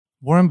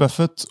Warren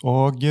Buffett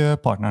og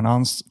partneren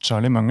hans,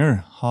 Charlie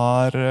Munger,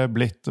 har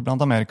blitt blant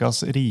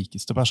Amerikas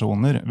rikeste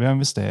personer ved å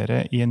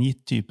investere i en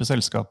gitt type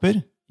selskaper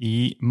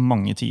i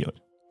mange tiår.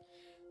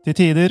 Til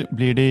tider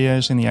blir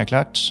de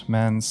genierklært,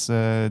 mens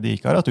de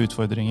ikke har hatt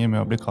utfordringer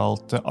med å bli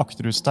kalt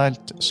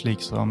akterutsteilt,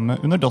 slik som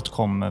under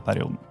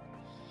dot-com-perioden.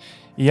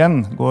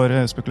 Igjen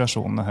går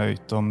spekulasjonene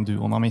høyt om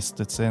duoen har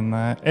mistet sin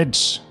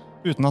edge,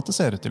 uten at det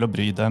ser ut til å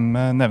bry dem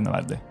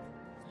nevneverdig.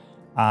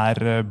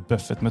 Er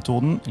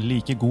Buffett-metoden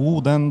like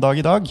god den dag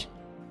i dag?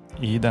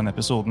 I denne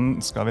episoden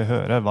skal vi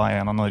høre hva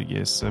en av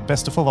Norges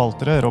beste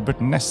forvaltere,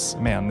 Robert Ness,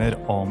 mener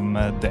om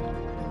det.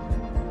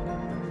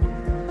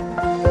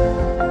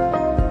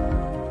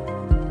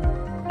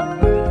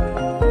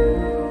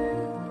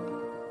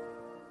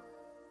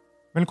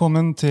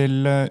 Velkommen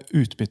til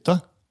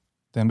Utbytte,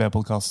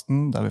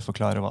 DNB-podcasten der vi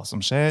forklarer hva som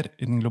skjer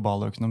i den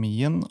globale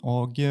økonomien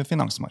og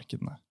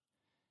finansmarkedene.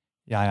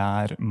 Jeg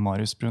er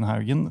Marius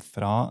Brunhaugen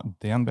fra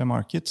DNB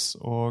Markets,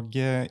 og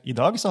i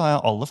dag så har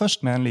jeg aller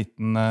først med en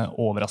liten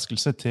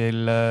overraskelse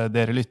til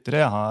dere lyttere.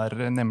 Jeg har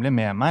nemlig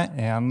med meg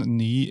en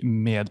ny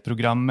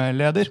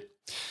medprogramleder.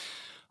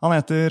 Han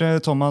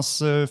heter Thomas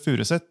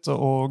Furuseth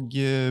og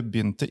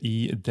begynte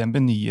i DNB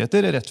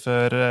Nyheter rett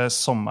før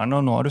sommeren,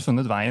 og nå har du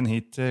funnet veien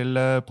hit til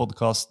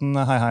podcasten.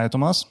 Hei, hei,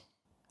 Thomas.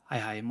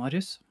 Hei, hei,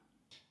 Marius.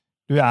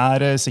 Du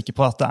er sikker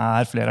på at det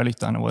er flere av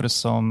lytterne våre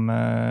som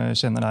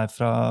kjenner deg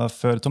fra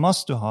før,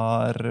 Thomas. Du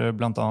har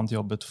blant annet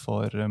jobbet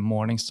for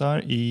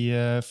Morningstar i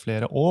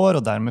flere år,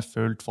 og dermed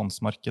fulgt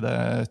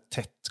fondsmarkedet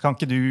tett. Kan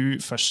ikke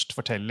du først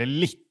fortelle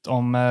litt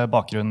om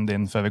bakgrunnen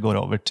din før vi går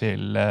over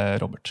til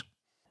Robert?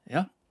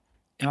 Ja,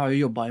 jeg har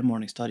jo jobbet i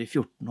Morningstar i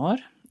 14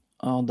 år,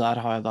 og der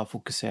har jeg da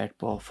fokusert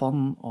på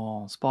fond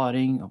og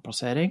sparing og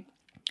plassering.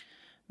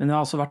 Men jeg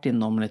har også vært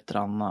innom litt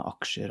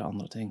aksjer og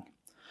andre ting.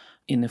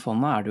 Inne i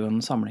fondet er det jo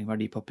en samling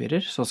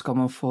verdipapirer, så skal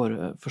man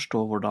forstå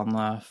hvordan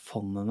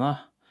fondene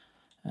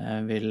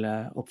vil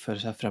oppføre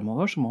seg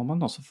fremover, så må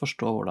man også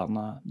forstå hvordan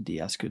de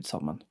er skudd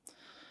sammen.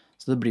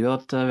 Så det blir jo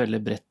et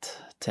veldig bredt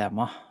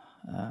tema,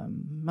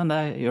 men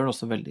det gjør det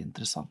også veldig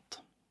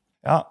interessant.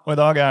 Ja, og i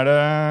dag er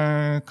det,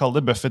 kall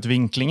det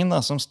Buffett-vinklingen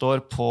da, som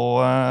står på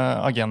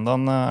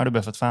agendaen. Er du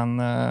Buffett-fan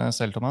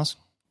selv, Thomas?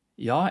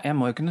 Ja, jeg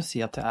må jo kunne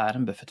si at jeg er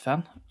en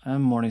Buffett-fan.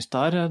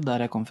 Morningstar,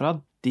 der jeg kom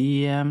fra,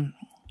 de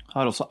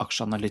har også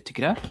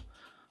aksjeanalytikere,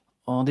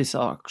 og disse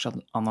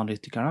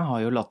aksjeanalytikerne har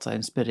jo latt seg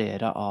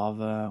inspirere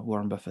av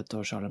Warren Buffett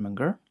og Charlie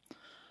Munger.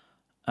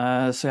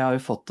 Så jeg har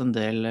jo fått en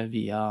del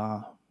via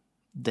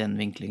den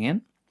vinklingen.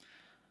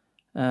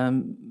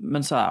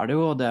 Men så er det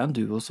jo en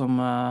duo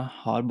som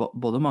har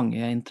både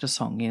mange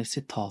interessante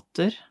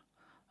sitater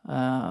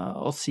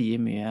og sier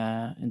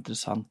mye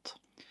interessant.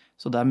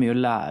 Så det er mye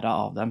å lære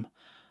av dem.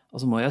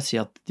 Og så må jeg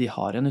si at de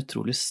har en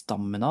utrolig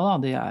stamina da.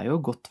 De er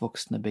jo godt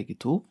voksne begge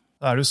to.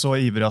 Da er du så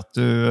ivrig at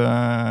du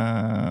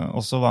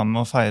også var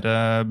med å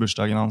feire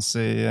bursdagen hans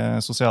i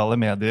sosiale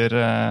medier.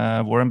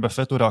 Warren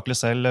Buffett, oraklet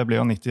selv, ble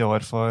jo 90 år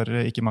for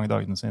ikke mange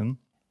dagene siden.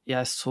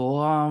 Jeg så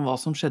hva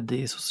som skjedde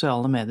i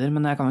sosiale medier,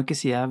 men jeg kan jo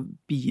ikke si jeg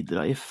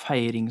bidrar i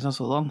feiring som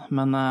sådan.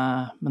 Men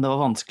det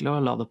var vanskelig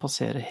å la det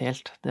passere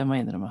helt, det må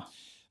jeg innrømme.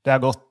 Det er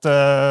gått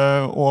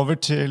over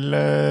til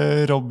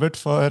Robert,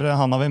 for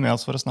han har vi med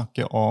oss for å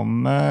snakke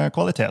om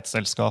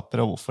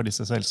kvalitetsselskaper og hvorfor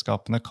disse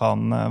selskapene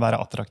kan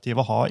være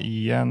attraktive å ha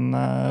i en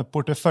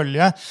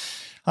portefølje.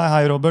 Hei,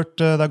 hei Robert,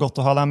 det er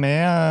godt å ha deg med.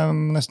 Jeg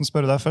må nesten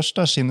spørre deg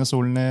først, skinner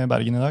solen i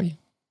Bergen i dag?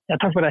 Ja,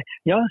 takk for det.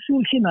 Ja,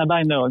 sol skinner i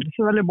Bergen i dag. Det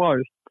ser veldig bra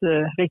ut.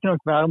 Riktig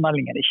nok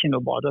værmeldingen er ikke noe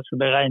bra, det skal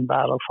bli regn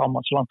hver dag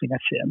fremover så langt jeg kan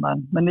se,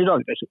 men i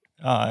dag er det sol.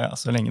 Ja,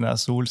 så lenge det er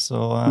sol,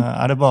 så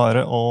er det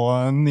bare å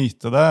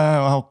nyte det.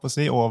 Og jeg håper å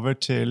si over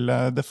til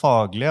det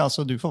faglige.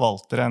 Altså, du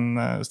forvalter en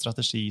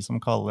strategi som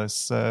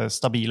kalles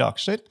stabile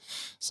aksjer,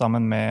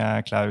 sammen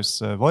med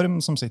Klaus Worm,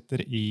 som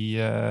sitter i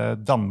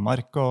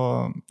Danmark.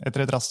 Og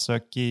etter et raskt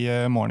søk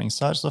i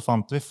Morningstar så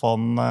fant vi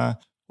fond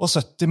og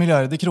 70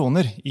 milliarder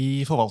kroner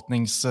i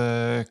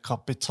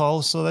forvaltningskapital,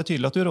 så det er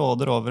tydelig at du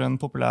råder over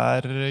en populær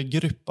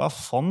gruppe av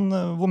fond.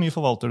 Hvor mye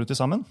forvalter du til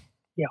sammen?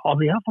 Ja,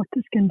 vi har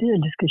faktisk en del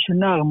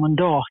diskresjonære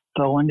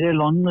mandater og en del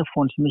andre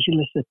fond som ikke er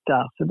listet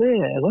der, så det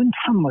er rundt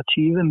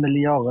 25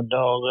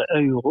 milliarder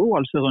euro,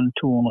 altså rundt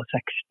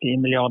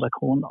 260 milliarder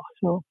kroner,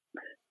 så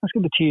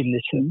ganske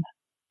betydelig sum.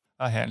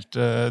 Ja, helt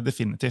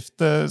definitivt.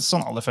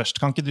 Sånn aller først,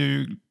 kan ikke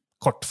du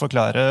kort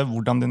forklare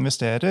hvordan du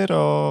investerer,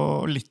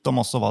 og litt om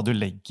også hva du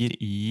legger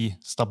i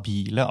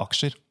stabile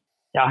aksjer?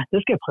 Ja, det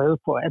skal jeg prøve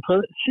på. Jeg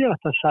ser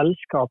etter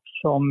selskap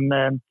som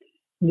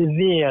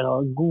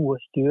leverer god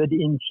og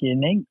stødig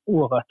inntjening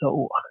år etter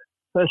år.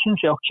 Så jeg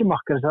synes i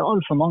aksjemarkedet er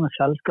alt for mange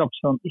selskap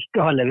som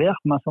ikke har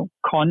levert, men som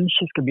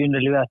kanskje skal begynne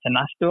å levere til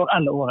neste år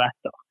eller året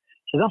etter.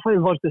 Så derfor har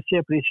jeg valgt å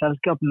se på de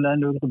selskapene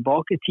når vi går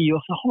tilbake i 10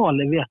 år, som har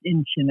levert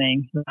inntjening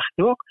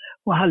hvert år,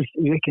 og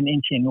helst økende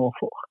inntjening år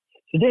for år.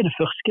 Så det er det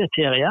første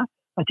kriteriet,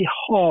 at de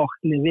har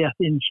levert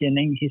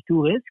inntjening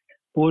historisk,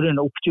 både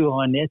under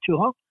oppturer og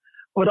nedturer.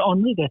 Og det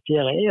andre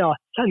kriteriet er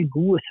at selv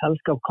gode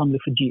selskap kan bli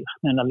for dyr,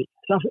 mener vi.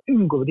 Så derfor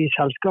unngår vi de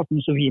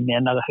selskapene som vi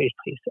mener er høyt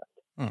priset.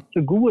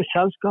 Så gode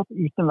selskap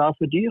uten å være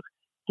for dyr,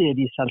 det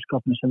de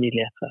selskapene som vi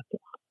leter etter.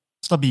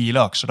 Stabile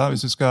aksjer da,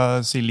 hvis du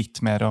skal si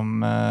litt mer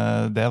om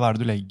det, hva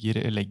det du legger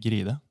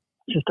i det?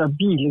 Så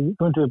stabile, vi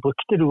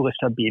brukte det ordet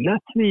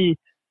stabilet. Vi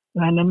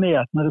regner med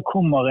at når det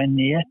kommer en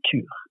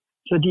nedtur,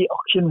 så de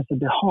aksjene som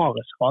blir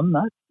hardest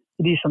rammet,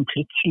 de som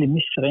plutselig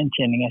mister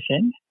inntjeningen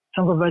sin,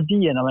 samt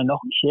verdien av en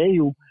aksje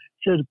jo,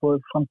 ser du på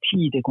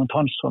fremtidige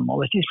kontantstrømmer, og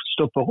hvis de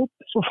stopper opp,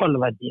 så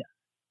faller verdien.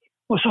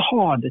 Og så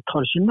har det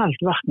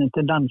tradisjonelt vært en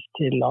tendens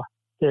til at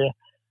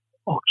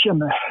aksjer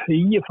med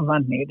høye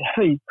forventninger, det er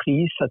høy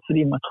priset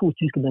fordi man tror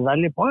ting skal bli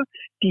veldig bra,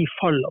 de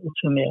faller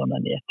også mer under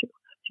nedtur.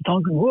 Så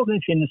tanken vår å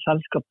finne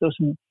selskap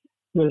som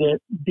gjør det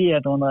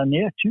bedre under en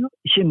nedtur,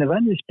 ikke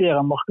nødvendigvis bedre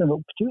enn markedet under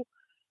opptur,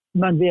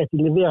 men ved at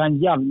de leverer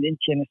en jevn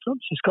inntjeningsstrøm,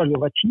 så skal det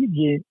over tid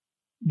gi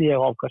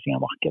bedre avkastning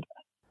av markedet.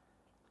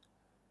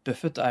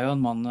 Buffett jo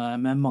en mann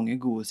med mange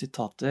gode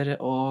sitater,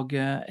 og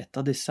et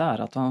av disse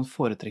at han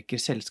foretrekker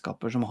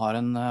selskaper som har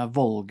en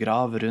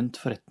vollgrav rundt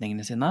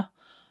forretningene sine.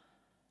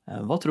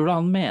 Hva tror du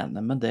han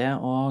mener med det,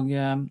 og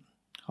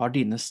har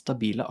dine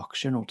stabile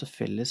aksjer noe til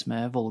felles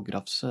med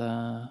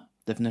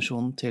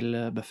vollgravsdefinisjonen til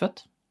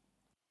Buffett?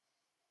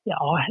 Ja,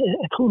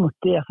 jeg tror nok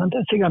det.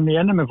 Det sikkert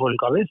mener med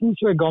vollgrav. Jeg synes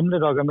jo i gamle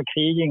dager med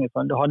kriging,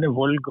 du hadde en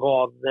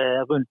vollgrav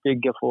rundt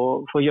bygget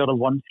for å gjøre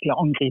det vanskelig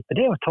å angripe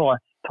det og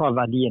ta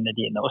verdiene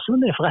dine. Og så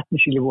er det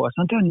forretningsnivået.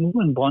 Det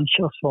noen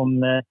bransjer som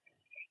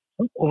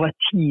over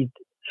tid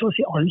så å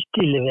si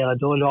alltid leverer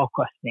dårlig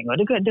avkastning. Og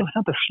det for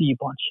eksempel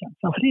flybransjen.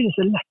 Fordi det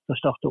så lett å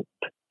starte opp.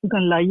 Du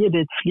kan leie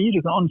det et fly,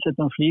 du kan ansette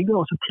en flyger,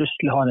 og så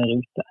plutselig ha en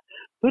rute.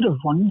 Da det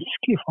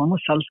vanskelig for andre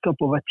selskap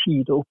over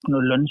tid å oppnå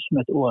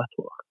lønnsomhet år etter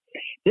år.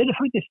 Det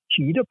faktisk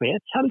tyder på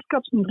et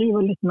selskap som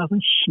driver litt mer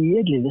sånn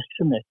kjedelig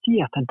virksomhet. De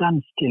har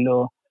tendens til å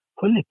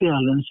få litt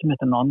bedre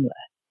lønnsomhet enn andre.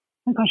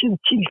 Men kanskje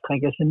det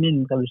tiltrekker seg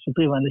mindre hvis du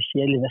driver en litt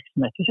kjedelig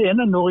virksomhet. Hvis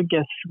en av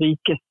Norges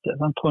rikeste,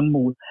 Trond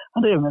Moe,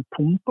 han driver med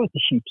pumper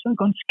til skip, så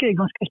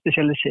ganske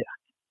spesialisert.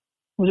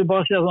 Og du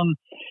bare ser sånn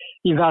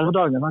i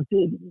hverdagen,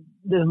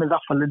 det som i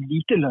hvert fall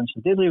lite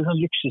lønnsomt, det driver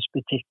sånn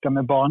luksusbutikker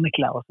med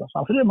barneklær og sånn.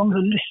 For det mange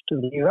som har lyst til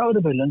å drive, og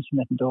det blir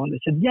lønnsomheten dårlig.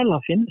 Så det gjelder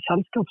å finne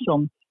selskap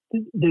som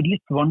det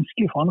litt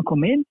vanskelig for han å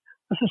komme inn,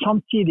 og så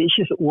samtidig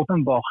ikke så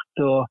åpenbart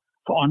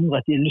for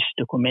andre at de har lyst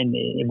til å komme inn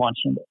i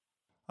bransjen.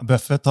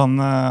 Buffett han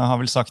har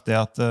vel sagt det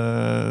at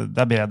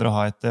det bedre å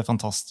ha et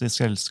fantastisk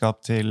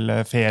selskap til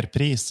fair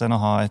pris enn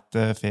å ha et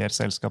fair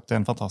selskap til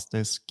en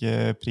fantastisk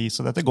pris.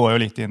 Og dette går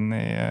jo litt inn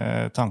i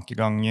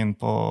tankegangen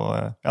på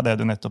det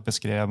du nettopp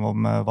beskrev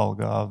om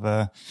valget av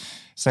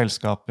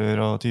selskaper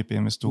og type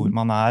investor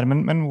man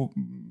Men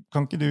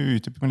kan ikke du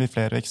utdype med litt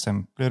flere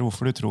eksempler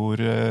hvorfor du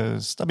tror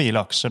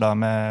stabile aksjer da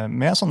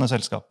med sånne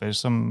selskaper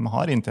som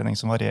har inntjening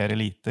som varierer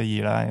lite,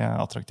 gir deg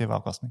attraktiv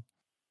avkastning?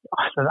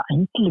 Altså, det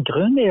enkle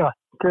grunnen at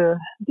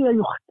de har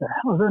gjort det.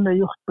 Altså, de har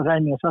gjort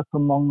beregninger sett på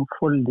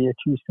mangfoldige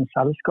 1000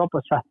 selskap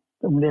og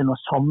sett om det noe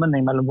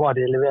sammenheng mellom hva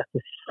de har levert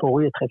de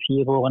forrige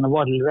 3-4 årene og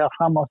hva de leverer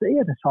fremover,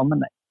 så det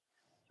sammenheng.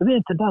 Så det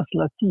en tendens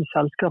til at de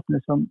selskapene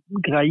som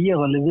greier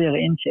å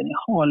levere inntjening,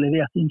 har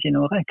levert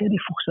inntjening og rekker,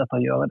 de fortsetter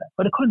å gjøre det.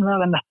 Og det kan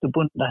være nettopp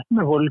dette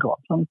med vollgrav.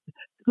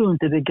 Grunnen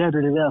til det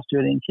greier å levere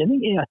større inntjening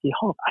at de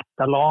har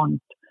et eller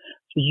annet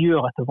som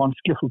gjør at det er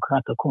vanskelig for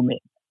konkurrenter å komme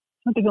inn.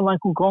 Det kan være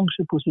en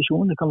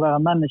konkurranseposisjon, det kan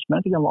være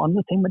management, det kan være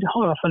andre ting, men de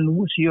har i hvert fall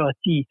noe som gjør at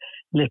de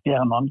blir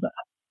bedre enn andre.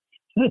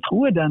 Så det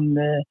tror jeg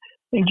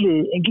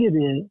egentlig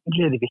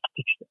er det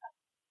viktigste.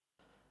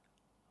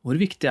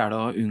 Hvor viktig det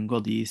å unngå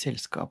de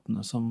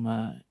selskapene som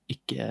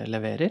ikke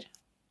leverer?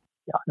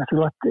 Ja,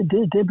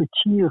 det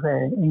betyr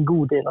en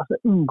god del.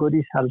 Altså unngå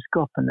de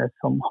selskapene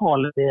som har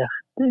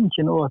levert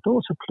inntjening år etter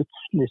år, så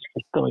plutselig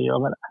slutter å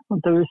gjøre det.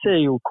 Vi ser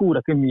jo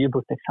Kodak mye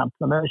brukt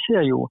eksempler, men vi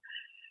ser jo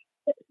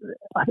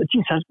at de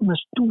selskapene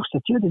stort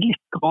sett gjør det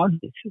litt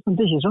gradvis.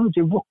 Det er ikke sånn at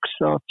de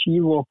vokser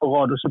 20 år på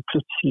rad, og så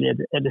plutselig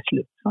er det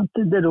slutt.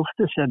 Det du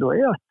ofte ser da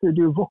at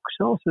du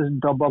vokser, og så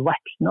dabber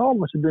veksten av,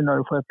 og så begynner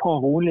du å få et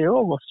par rolige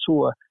år, og så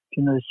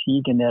begynner det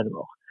sige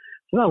nedover.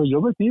 Så der har vi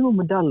jobbet mye med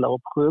modeller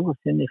og prøve å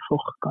finne i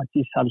forkant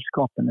de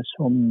selskapene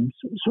som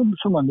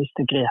har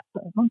mistet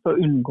grepet, for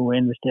å unngå å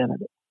investere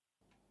det.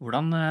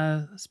 Hvordan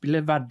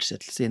spiller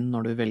verdsettelse inn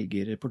når du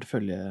velger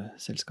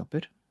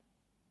porteføljeselskaper?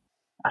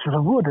 Altså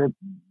for vår del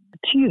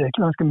betyr det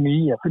ganske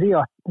mye, fordi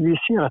at vi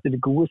ser at de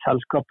gode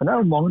selskapene,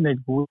 og mange av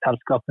de gode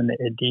selskapene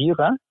er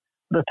dyre.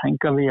 Og da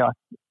tenker vi at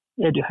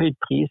det høyt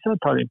priser,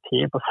 tar du en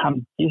P på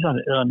 50, så er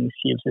det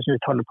earningsgiv, så du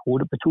taler på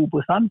hodet på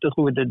 2%, og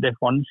tror det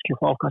er vanskelig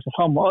for avkastet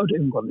fremover, og det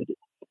unngår vi det.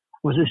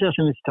 Og så ser vi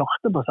som vi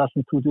startet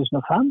prosessen i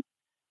 2005,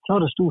 så har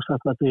det stort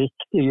sett vært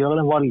riktig å gjøre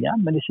det valget,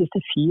 men de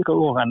siste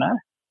 4 årene,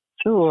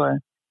 så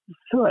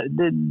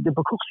det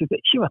på kort sikt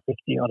ikke vært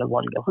viktig å gjøre det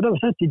valget. For da har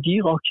vi sett at de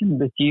dyre aksjene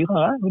blitt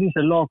dyrere, og de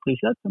som er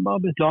lavpriset, har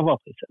bare blitt lavere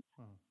priset.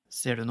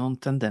 Ser du noen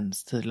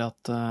tendens til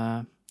at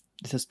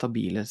disse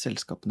stabile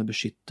selskapene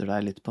beskytter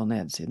deg litt på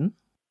nedsiden?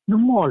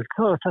 Normalt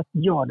har jeg sett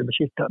det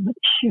beskytter, men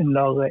ikke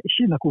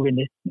under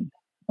covid-19.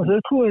 Altså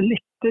jeg tror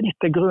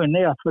litt av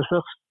grunnen at for det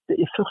første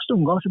i første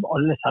omgang så var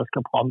alle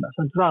selskap rammet.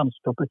 Sånn at verden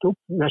stoppet opp.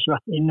 Vi har ikke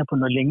vært inne på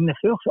noe lignende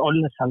før, så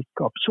alle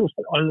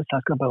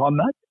selskap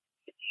rammet.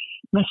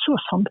 Men så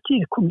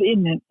samtidig kom det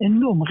inn en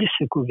enorm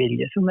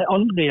risikovilje som jeg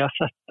aldri har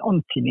sett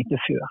antydning til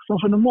før. Så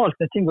for normalt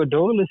når ting går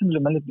dårlig, så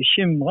blir man litt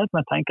bekymret.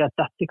 Man tenker at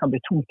dette kan bli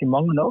tungt i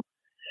mange år.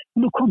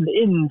 Men nå kom det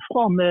inn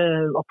fra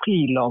med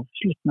april og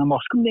slutten av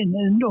mars, kom det inn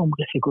en enorm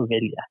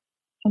risikovilje.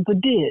 Sånn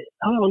at det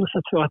har jeg aldri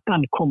sett før at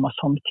den kommer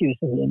samtidig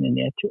som vi er inne i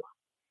nedtur.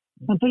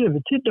 Sånn at det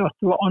betydde at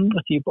det var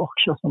andre typer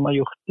aksjer som har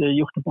gjort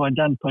det bra i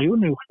den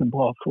perioden og gjort det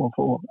bra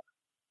for året.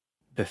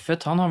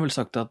 Buffett, han har vel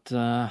sagt at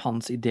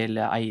hans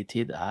ideelle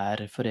eietid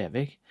for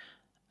evig.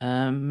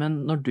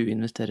 Men når du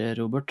investerer,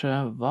 Robert,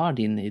 hva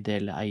din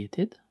ideelle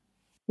eietid?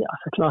 Ja,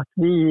 så klart,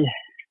 vi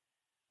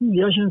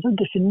har ikke en sånn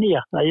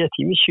definert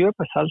eietid. Vi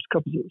kjøper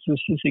selskap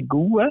som synes er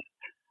gode,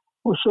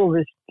 og så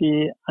hvis de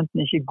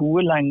enten ikke er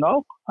gode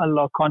lenger,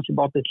 eller kanskje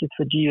bare blitt litt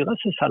for dyre,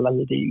 så selger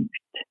vi det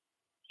ut.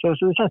 Så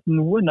vi har sett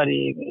noen av de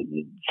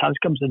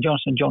selskapene som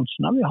Johnson &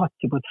 Johnson har vi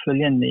hatt i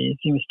porteføljen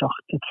siden vi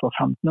startet for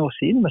 15 år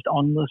siden, mens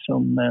andre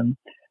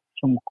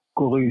som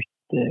går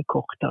ut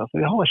kortere. Så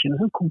vi har ikke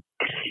en sånn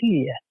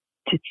konkret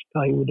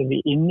tidsperiode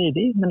vi er inne i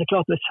de, men det er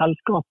klart at hvis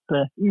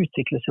selskapet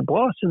utvikler seg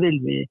bra, så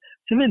vil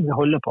vi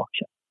holde på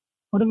aksjer.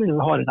 Og da vil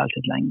vi ha det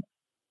relativt lenge.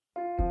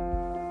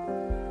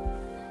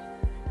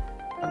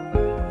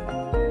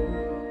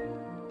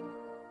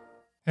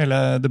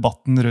 Hele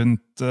debatten rundt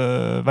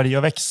verdi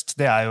og vekst,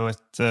 det jo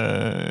et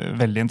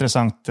veldig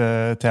interessant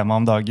tema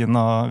om dagen,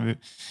 og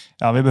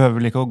vi behøver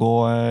vel ikke å gå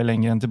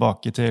lenger enn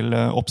tilbake til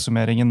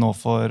oppsummeringen nå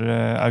for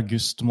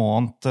august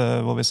måned,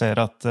 hvor vi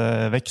ser at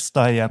vekst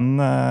igjen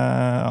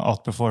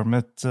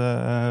outperformet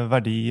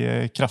verdi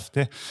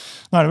kraftig.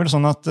 Nå det vel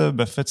sånn at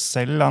Buffett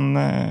selv, han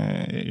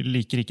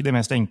liker ikke de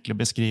mest enkle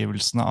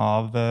beskrivelsene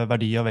av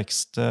verdi- og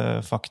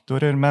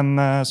vekstfaktorer, men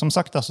som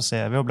sagt, så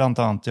ser vi jo blant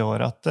annet i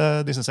år at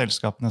disse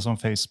selskapene som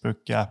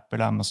Facebook,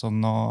 Apple,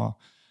 Amazon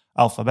og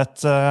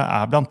Alphabet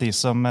blant de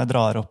som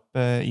drar opp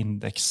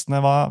indeksene.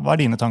 Hva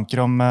dine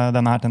tanker om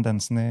denne her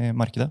tendensen i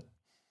markedet?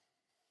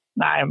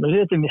 Nei, men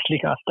det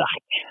misliker jeg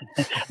sterkt.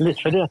 Litt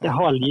fordi at jeg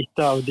har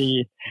lite av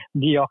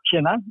de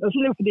aksjene. Og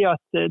så det fordi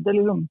at det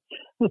liksom,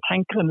 når du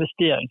tenker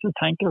investering, så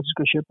tenker jeg at du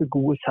skal kjøpe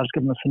gode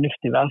selskaper med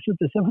fornuftig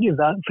verdsettelse,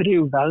 for det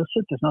jo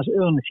verdsettelsen, altså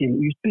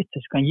earningsgivet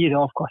utbytte, som kan gi det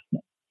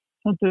avkastning.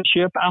 Sånn at du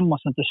kjøper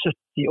Amazon til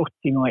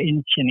 70-80 ganger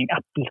inntjening,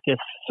 Apple til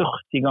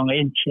 40 ganger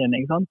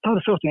inntjening. Sant? Tar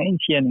du 40 ganger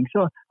inntjening,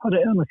 så har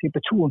det earningsgivet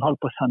på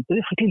 2,5%.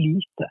 Det fryktelig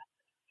lite.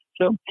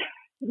 Så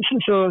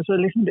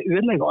liksom det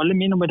ødelegger alle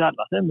mine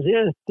modeller.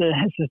 Jeg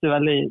synes det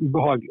veldig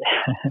ubehagelig.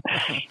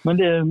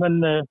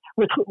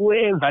 og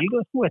jeg velger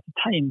å få et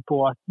tegn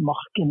på at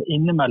markedet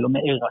innimellom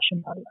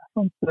irrasjonelle.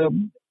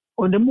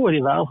 Og det må de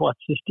være for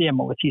at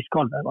systemet over tid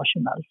skal være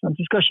rasjonelt.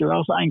 Det skal ikke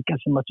være så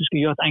enkelt som at du skal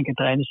gjøre et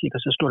enkelt regnestykke,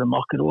 og så slår det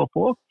markedet over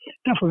på.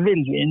 Derfor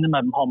vil vi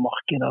innimellom ha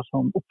markeder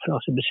som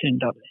oppfører seg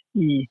besynderlig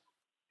i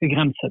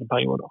begrensede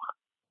perioder.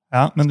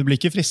 Ja, men du blir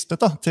ikke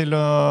fristet til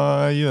å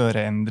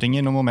gjøre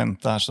endringer når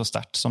momentet så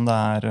sterkt som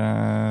det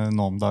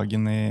nå om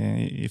dagen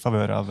i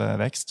favør av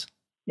vekst?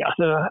 Ja,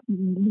 så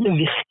det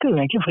virker jo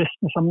egentlig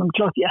fristende, men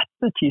klart i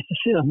ettertid så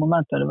ser at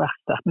momentet det vært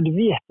sterkt, men du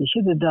vet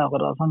ikke det der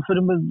og da, for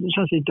det må,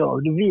 sånn som i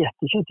dag, du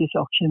vet ikke at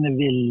disse aksjene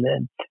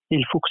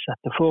vil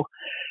fortsette, for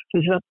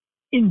vi ser at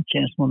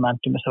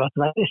inntjeningsmomentumet har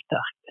vært veldig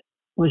sterkt,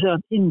 og vi ser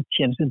at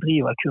inntjening som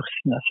driver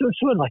kursene, så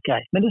det vært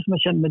greit, men det som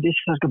er kjent med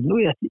disse selskapene nå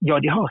at ja,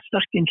 de har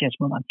sterkt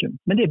inntjeningsmomentum,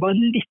 men det bare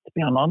litt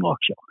bedre enn andre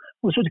aksjer,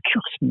 og så det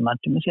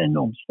kursmomentumet som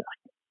enormt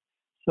sterkt.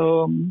 Så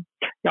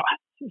ja,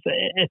 så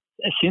jeg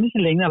synes det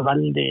ligner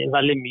veldig,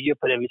 veldig mye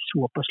på det vi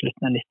så på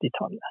slutten av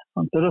 90-tallet.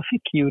 Og da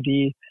fikk jo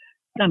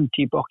den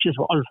type aksjer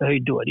som var alt for høy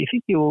da. De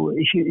fikk jo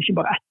ikke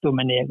bare ett år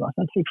med nedgang,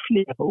 de fikk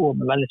flere år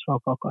med veldig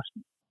svak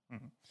avkastning.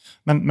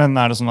 Men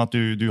det sånn at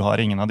du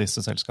har ingen av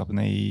disse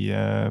selskapene i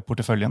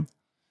porteføljen?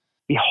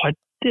 Vi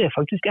hadde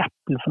faktisk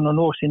Apple for noen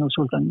år siden og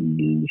solgt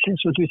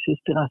ut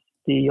siste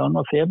rest i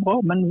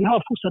januar-februar, men vi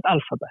har fortsatt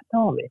Alphabet,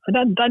 det har vi. For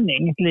den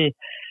egentlig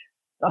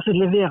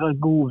leverer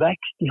god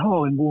vekst, de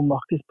har en god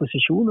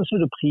markedsposisjon, og så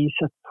det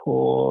priset på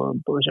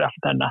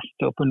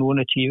neste år på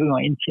noen 20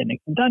 ganger inntjening.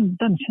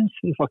 Den synes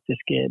vi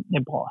faktisk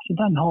er bra, så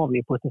den har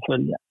vi på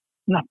portefølje.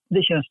 Det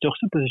er ikke den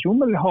største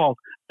posisjonen, men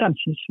den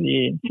synes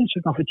vi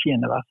kan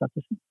fortjene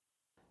verdsettelsen.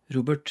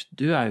 Robert,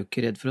 du jo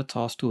ikke redd for å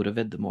ta store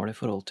veddemål i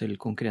forhold til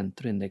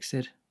konkurrenter og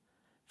indekser.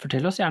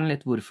 Fortell oss gjerne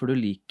litt hvorfor du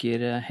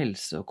liker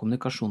helse- og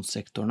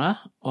kommunikasjonssektorene,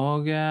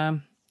 og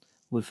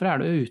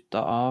hvorfor du ute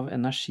av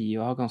energi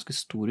og har ganske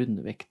stor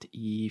undervekt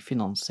i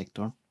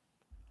finanssektoren?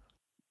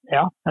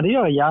 Ja, det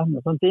gjør jeg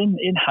gjerne.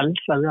 Innen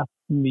helse har vi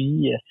hatt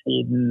mye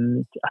siden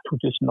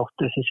 2008,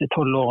 de siste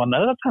 12 årene.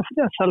 Det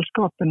fordi at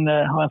selskapene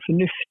har en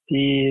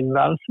fornuftig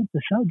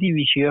verdsettelse. De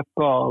vi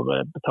kjøper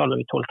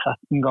betaler vi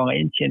 12-13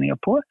 ganger inntjeninger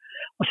på,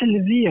 og så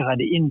leverer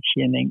de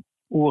inntjening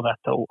år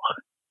etter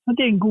år.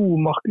 Det en god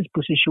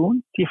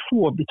markedsposisjon, de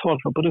får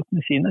betalt for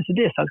produktene sine, så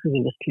det er selskapet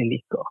vi virkelig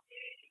liker.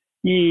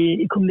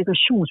 I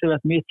kommunikasjon så har det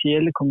vært mye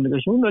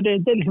telekommunikasjon, og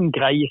det liksom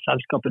greie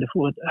selskapet. Det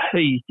får et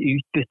høyt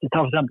utbytte. Ta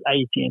for eksempel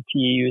AT&T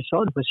i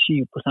USA, det får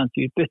 7%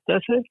 utbytte.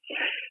 Så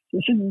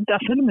der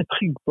føler jeg meg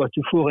trygg på at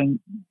du får en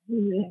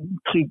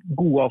trygg,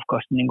 god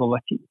avkastning over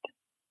tid.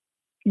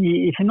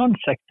 I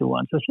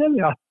finanssektoren så ser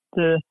vi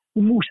at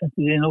i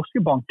motsetning til de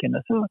norske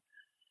bankene, så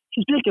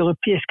spesielt de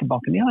europeiske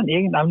bankene, de har en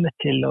egen evne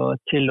til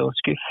å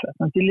skuffe.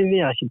 Men de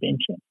leverer ikke på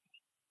inntjening.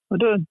 Og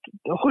da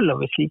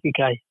holder vi like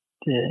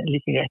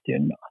greit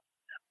unna.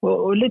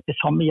 Og litt det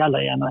samme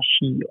gjelder i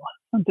energi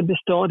også. Det blir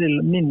stadig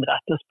mindre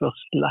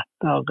etterspørsel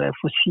etter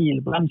fossil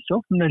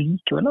brennstoff, men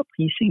allikevel har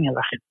prisingen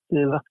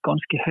vært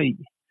ganske høy.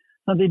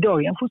 I dag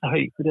er den fortsatt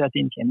høy fordi at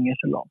inntjeningen er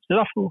så lav. Så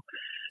derfor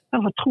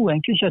tror jeg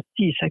egentlig ikke at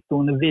de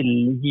sektorene vil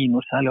gi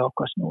noe særlig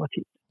avkastning over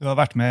tid. Du har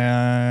vært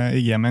med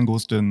i GM en god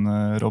stund,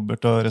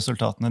 Robert, og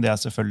resultatene det er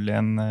selvfølgelig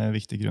en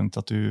viktig grunn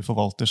til at du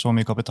forvalter så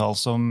mye kapital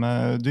som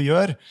du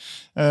gjør.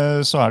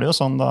 Så er det jo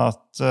sånn da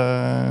at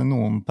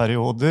noen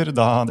perioder,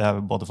 da det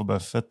er både for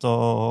Buffett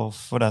og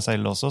for deg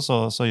selv også,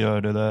 så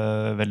gjør du det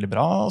veldig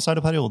bra, og så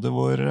er det perioder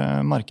hvor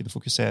markedet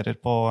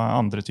fokuserer på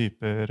andre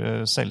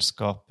typer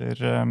selskaper.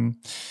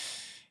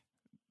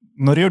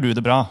 Når gjør du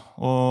det bra,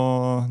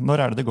 og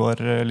når er det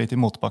går litt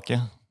i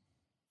motbakke?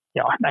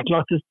 Ja, det er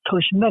klart det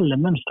tradisjonelle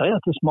mønstret er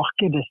at hvis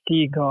markedet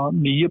stiger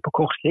mye på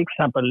kort sikt, for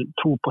eksempel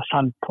 2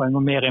 prosentpoeng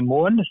og mer i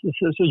måneden,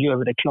 så gjør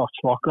vi det klart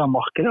svakere av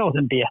markedet, og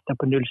den beta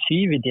på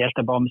 0,7, vi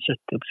deltar bare med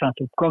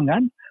 70%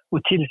 oppgangen,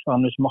 og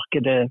tilsvarende hvis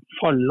markedet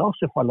faller,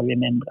 så faller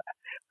vi mindre.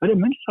 Og det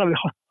mønstret har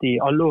vi hatt i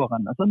alle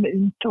årene, så med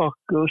unntak,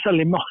 og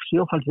selv i mars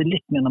så falt vi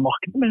litt mindre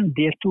markedet, men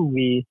deltog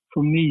vi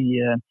for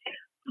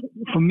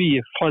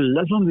mye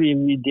fallet, sånn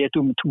vi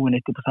deltog med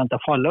 92%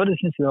 av fallet, og det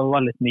synes vi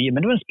var litt mye.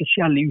 Men det var en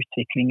spesiell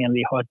utviklingen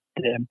vi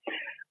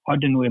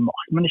hadde nå i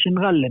mars. Men det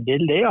generelle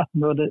bildet er at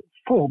når det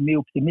får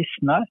mye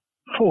optimisme,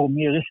 får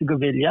mye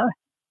risikovilje,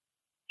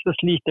 så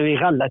sliter vi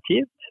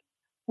relativt.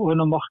 Og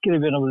når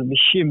markedet begynner å bli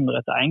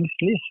bekymret og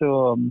engstelig,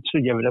 så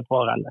gjør vi det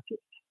bra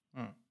relativt.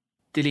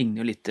 Det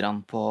ligner jo litt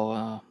på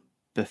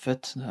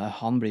Buffett.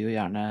 Han blir jo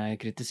gjerne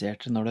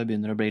kritisert når det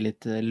begynner å bli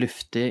litt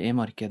luftig i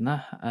markedene.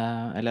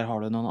 Eller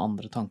har du noen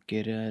andre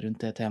tanker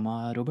rundt det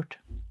temaet, Robert?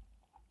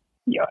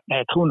 Ja,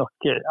 jeg tror nok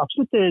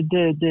absolutt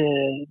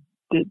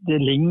det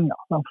ligner.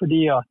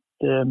 Fordi at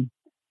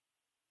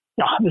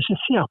hvis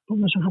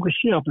vi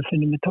fokuserer på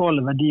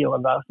fundamentale verdier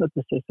og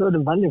verdsettelse, så er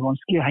det veldig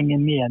vanskelig å henge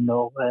med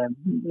når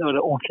det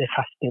er ordentlig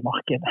fest i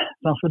markedet.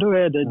 For da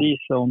er det de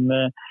som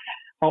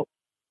har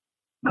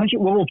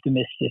kanskje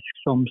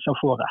overoptimistisk som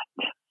får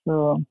rett. Så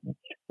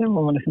det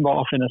må man liksom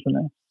bare avfinne seg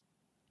med.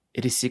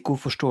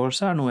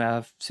 Risikoforståelse er noe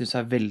jeg synes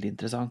er veldig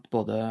interessant,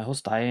 både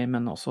hos deg,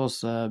 men også hos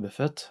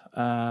Buffett.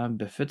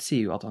 Buffett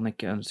sier jo at han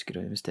ikke ønsker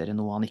å investere i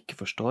noe han ikke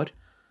forstår.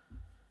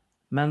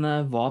 Men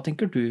hva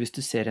tenker du hvis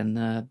du ser en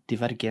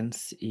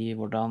divergens i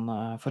hvordan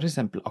for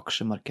eksempel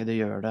aksjemarkedet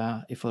gjør det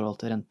i forhold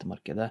til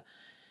rentemarkedet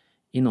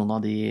i noen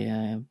av de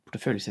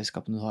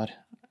porteføljeselskapene du har?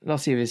 La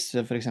oss si hvis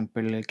for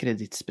eksempel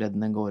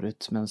kredittspreddene går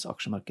ut, mens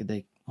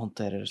aksjemarkedet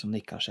håndterer som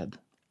det ikke har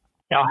skjedd.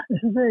 Ja, jeg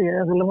synes det er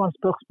et relevant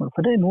spørsmål,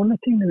 for det er noen av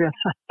tingene vi har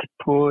sett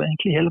på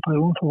egentlig hele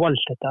perioden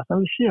forvaltet der.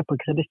 Når vi ser på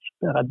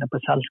kredittspreddene på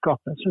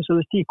selskapet, så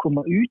hvis de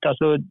kommer ut,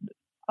 altså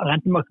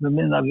rentemarkedet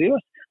blir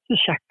nervøs, så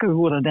sjekker vi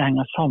hvordan det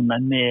henger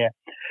sammen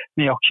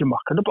med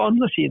aksjemarkedet. På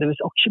andre siden,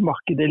 hvis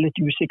aksjemarkedet er litt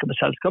usikker på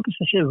selskapet,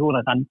 så ser vi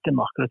hvordan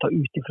rentemarkedet tar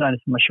ut fra den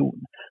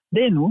informasjonen.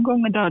 Det er noen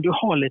ganger der du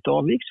har litt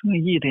avvik som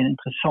gir deg en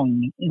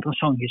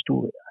interessant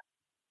historie.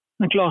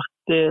 Men klart,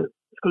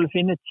 skal du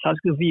finne et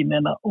selskap vi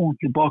mener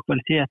ordentlig bra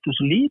kvalitet og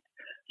solid,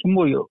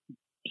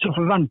 så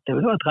forventer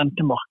vi at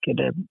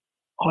rentemarkedet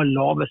har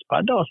lave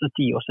spredder, altså at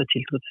de også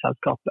tiltrer til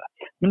selskapet.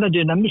 Men det er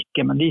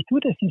dynamikken, men de to,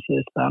 det synes jeg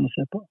er spennende å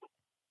se på.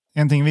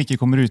 En ting vi ikke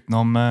kommer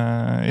utenom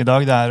i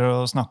dag, det er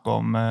å snakke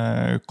om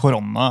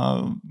korona.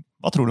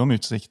 Hva tror du om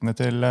utsiktene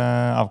til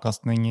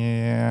avkastning i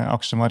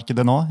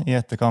aksjemarkedet nå, i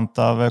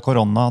etterkant av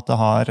korona, at det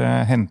har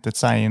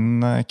hentet seg inn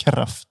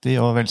kraftig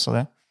og vel så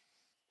det?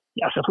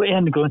 Ja, så jeg tror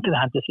en grunn til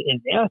å hente seg inn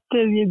er at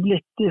vi er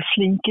blitt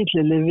flinke til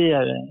å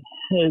levere,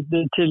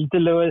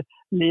 til å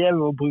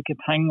leve og bruke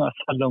penger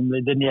selv om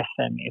det er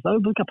nedstengning. Så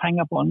vi bruker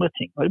penger på andre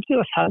ting. Og det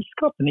betyr at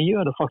selskapene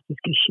gjør det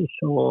faktisk ikke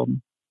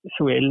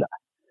så ille.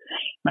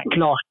 Men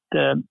klart,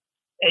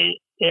 jeg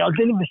er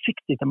alltid litt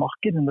forsiktig til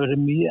markedet når det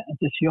er mye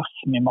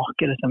entusiasme i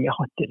markedet som vi har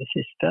hatt i det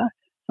siste.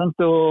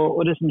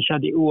 Og det som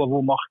skjedde i år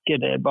hvor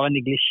markedet bare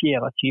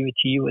neglisjerer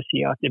 2020 og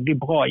sier at det blir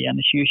bra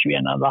igjen i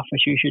 2021, i hvert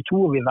fall 2022,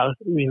 og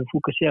vi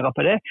fokuserer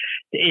på det,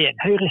 det er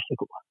en høy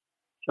risiko.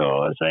 Så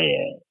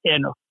jeg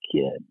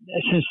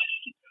synes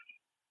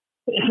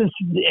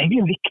det er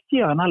egentlig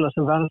viktigere enn ellers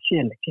å være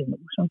selektiv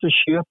nå, å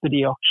kjøpe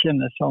de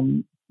aksjene som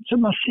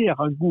man ser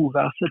har god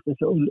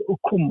verdsettelse og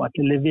kommer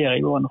til å levere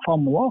i årene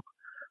fremover.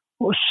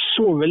 Og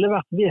så ville det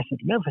vært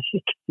vesentlig mer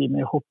forsiktig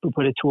med å hoppe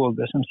på det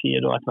toget som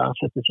sier da at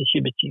verdsettelse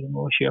ikke betyr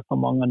noe å kjøpe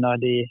mange av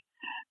de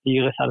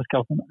dyre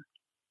selskapene.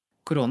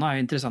 Korona er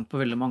jo interessant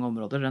på veldig mange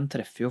områder. Den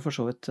treffer jo for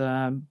så vidt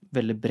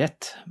veldig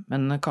bredt,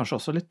 men kanskje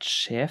også litt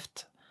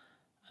skjevt.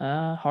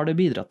 Har det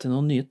bidratt til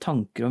noen nye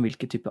tanker om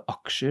hvilke type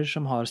aksjer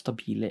som har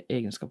stabile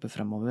egenskaper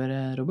fremover,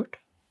 Robert?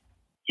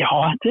 Ja,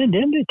 det er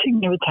en del ting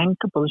jeg vil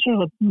tenke på. Vi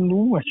ser at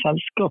noen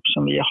selskap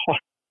som vi har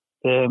hatt,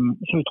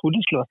 som vi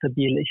trodde skulle være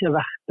stabile, ikke har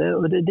vært det.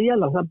 Og det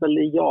gjelder for eksempel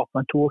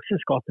Japan,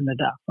 togselskapene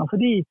der.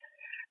 Fordi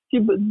det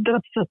er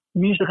rett og slett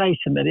mye som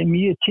reiser med, det er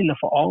mye til å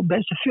få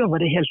arbeid. Så før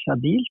var det helt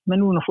stabilt, men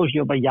nå når folk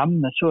jobber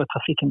hjemme, så er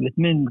trafikken blitt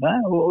mindre.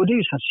 Og det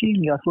er jo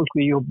sannsynlig at folk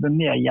vil jobbe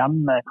mer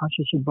hjemme,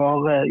 kanskje ikke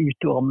bare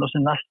utåret, men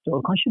også neste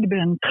år. Kanskje det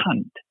blir en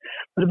trend.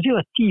 Og det betyr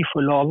at de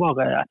får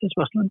lavere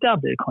etterspørsel, og der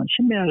blir det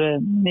kanskje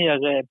mer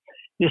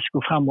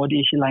risiko fremover, og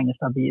de er ikke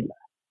lenger stabile.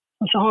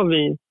 Og så har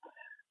vi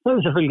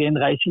selvfølgelig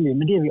en reiseliv,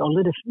 men det har vi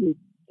allerede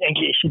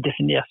egentlig ikke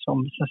definert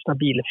som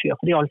stabile før,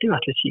 for de har alltid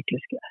vært litt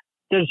sykliske.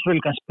 Det du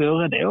selvfølgelig kan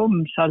spørre det om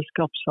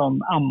selskap som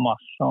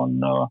Amazon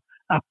og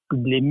Apple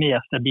blir mer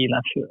stabile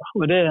enn før.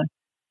 Og det,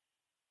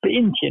 på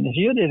inntjening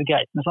så gjør det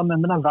greit, men sammen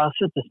med den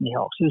verdsettelsen de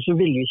har, så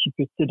vil vi ikke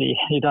putte de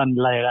i den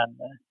leiren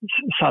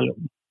selv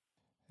om.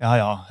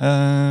 Ja.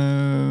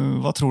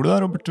 Hva tror du da,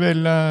 Robert,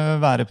 vil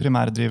være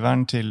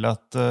primærdriveren til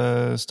at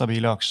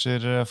stabile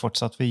aksjer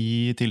fortsatt vil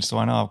gi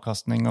tilsvarende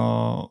avkastning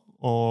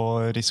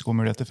og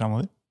risikomuligheter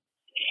fremover?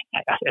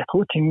 Jeg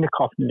tror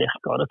tyngdekraften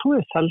virker. Jeg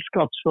tror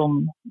selskap som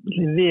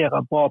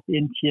leverer bra på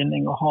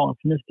inntjening og har en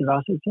fornuftig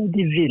verdsettelse,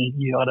 de vil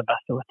gjøre det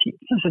best over tid.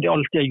 Sånn som de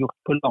alltid har gjort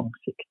på lang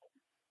sikt.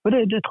 Og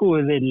det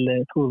tror jeg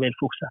vil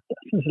fortsette.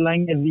 Så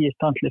lenge vi er i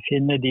stand til å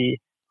finne de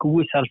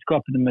gode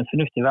selskapene med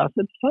fornuftig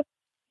verdsettelse,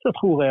 så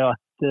tror jeg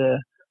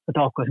at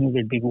avkastningen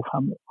vil bli god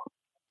fremover.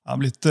 Det har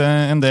blitt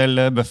en del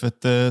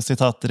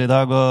Buffett-sitater i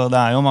dag, og det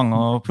er jo mange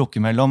å plukke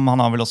mellom.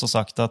 Han har vel også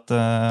sagt at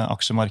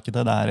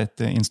aksjemarkedet det er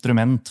et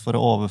instrument for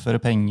å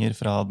overføre penger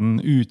fra den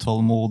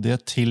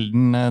utålmodige til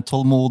den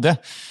tålmodige.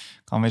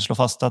 Kan vi slå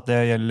fast at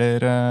det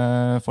gjelder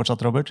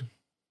fortsatt, Robert?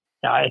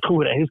 Ja, jeg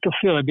tror det. Jeg husker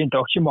før jeg begynte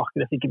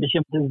aksjemarkedet, fikk jeg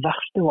beskjed om det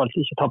verste var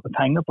alltid ikke å tappe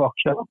penger på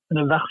aksjer, men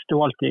det verste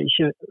var alltid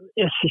ikke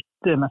å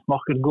sitte mens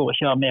markedet går og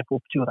ikke være med på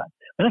oppturen.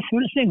 Men den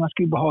følelsen er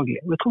ganske ubehagelig,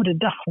 og jeg tror det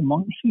er derfor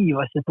mange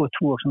hiver seg på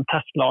tog som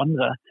Tesla og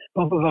andre,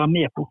 bare for å være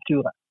med på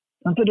oppturen.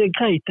 Så det er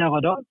greit der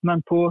og da,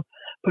 men på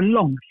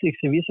lang sikt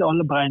så viser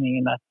alle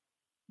beregningene at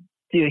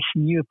det å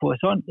hive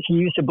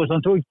seg på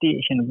sånn tog, det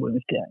er ikke noen god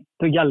investering.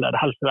 Da gjelder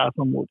det helst å være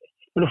tålmodig.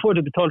 Og da får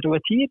du betalt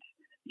over tid,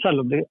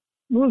 selv om det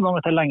noen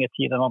ganger tar lengre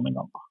tid enn andre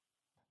ganger.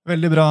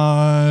 Veldig bra,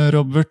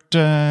 Robert.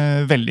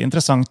 Veldig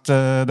interessant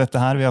dette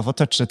her. Vi har fått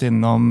touchet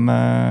innom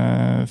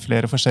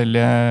flere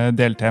forskjellige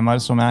deltemaer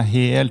som jeg er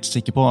helt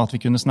sikker på at vi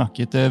kunne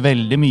snakket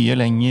veldig mye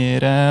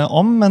lenger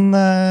om, men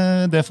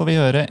det får vi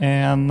gjøre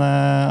en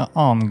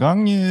annen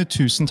gang.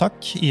 Tusen takk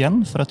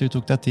igjen for at du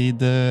tok deg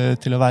tid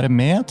til å være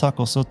med.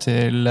 Takk også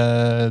til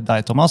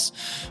deg, Thomas.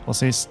 Og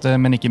sist,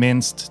 men ikke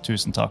minst,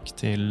 tusen takk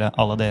til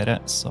alle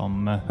dere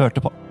som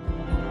hørte på.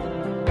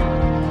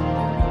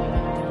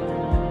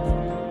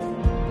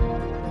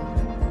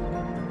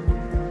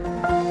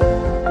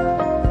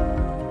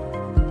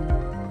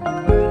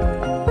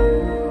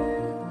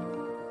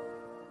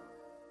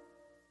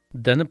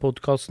 Denne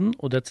podcasten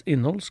og dets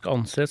innhold skal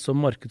anses som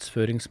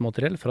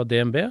markedsføringsmateriell fra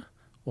DNB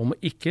og må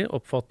ikke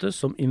oppfattes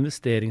som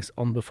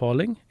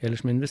investeringsanbefaling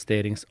eller som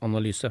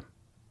investeringsanalyse.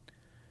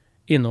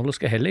 Innholdet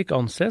skal heller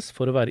ikke anses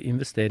for å være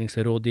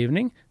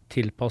investeringsrådgivning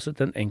tilpasset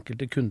den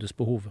enkelte kundes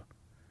behov.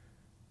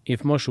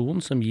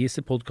 Informasjonen som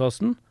gis i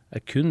podcasten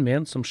er kun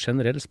ment som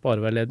generell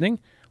spareveiledning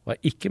og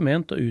er ikke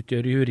ment å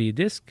utgjøre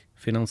juridisk,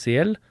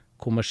 finansiell,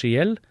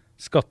 kommersiell,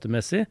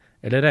 skattemessig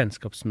eller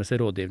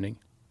regnskapsmessig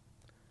rådgivning.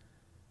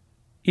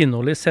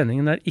 Innholdet i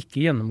sendingen er ikke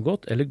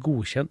gjennomgått eller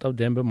godkjent av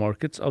DNB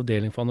Markets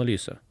avdeling for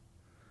analyse.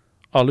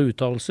 Alle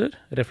uttalelser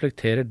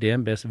reflekterer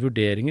DNBs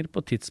vurderinger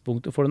på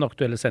tidspunktet for den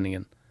aktuelle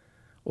sendingen,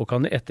 og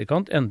kan i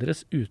etterkant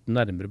endres uten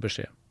nærmere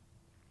beskjed.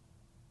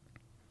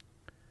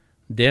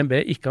 DNB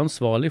er ikke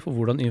ansvarlig for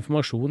hvordan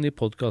informasjon i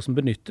podcasten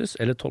benyttes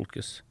eller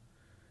tolkes.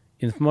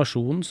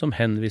 Informasjonen som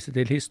henviser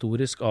til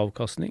historisk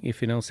avkastning i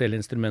finansielle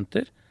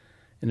instrumenter,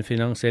 en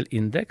finansiell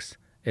indeks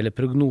eller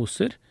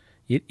prognoser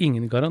gir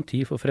ingen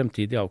garanti for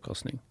fremtidig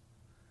avkastning.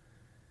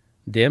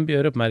 DNB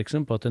gjør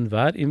oppmerksom på at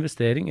enhver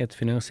investering i et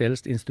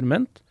finansielt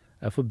instrument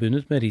er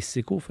forbundet med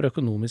risiko for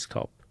økonomisk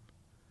tap.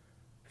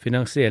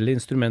 Finansielle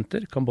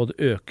instrumenter kan både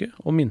øke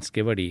og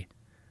minske verdi,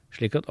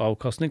 slik at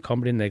avkastning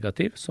kan bli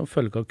negativ som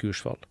følge av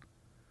kursfall.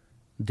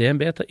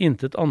 DNB tar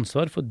intet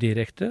ansvar for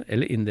direkte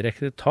eller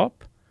indirekte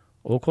tap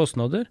og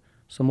kostnader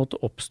som måtte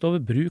oppstå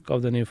ved bruk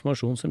av den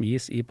informasjon som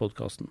gis i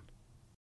podcasten.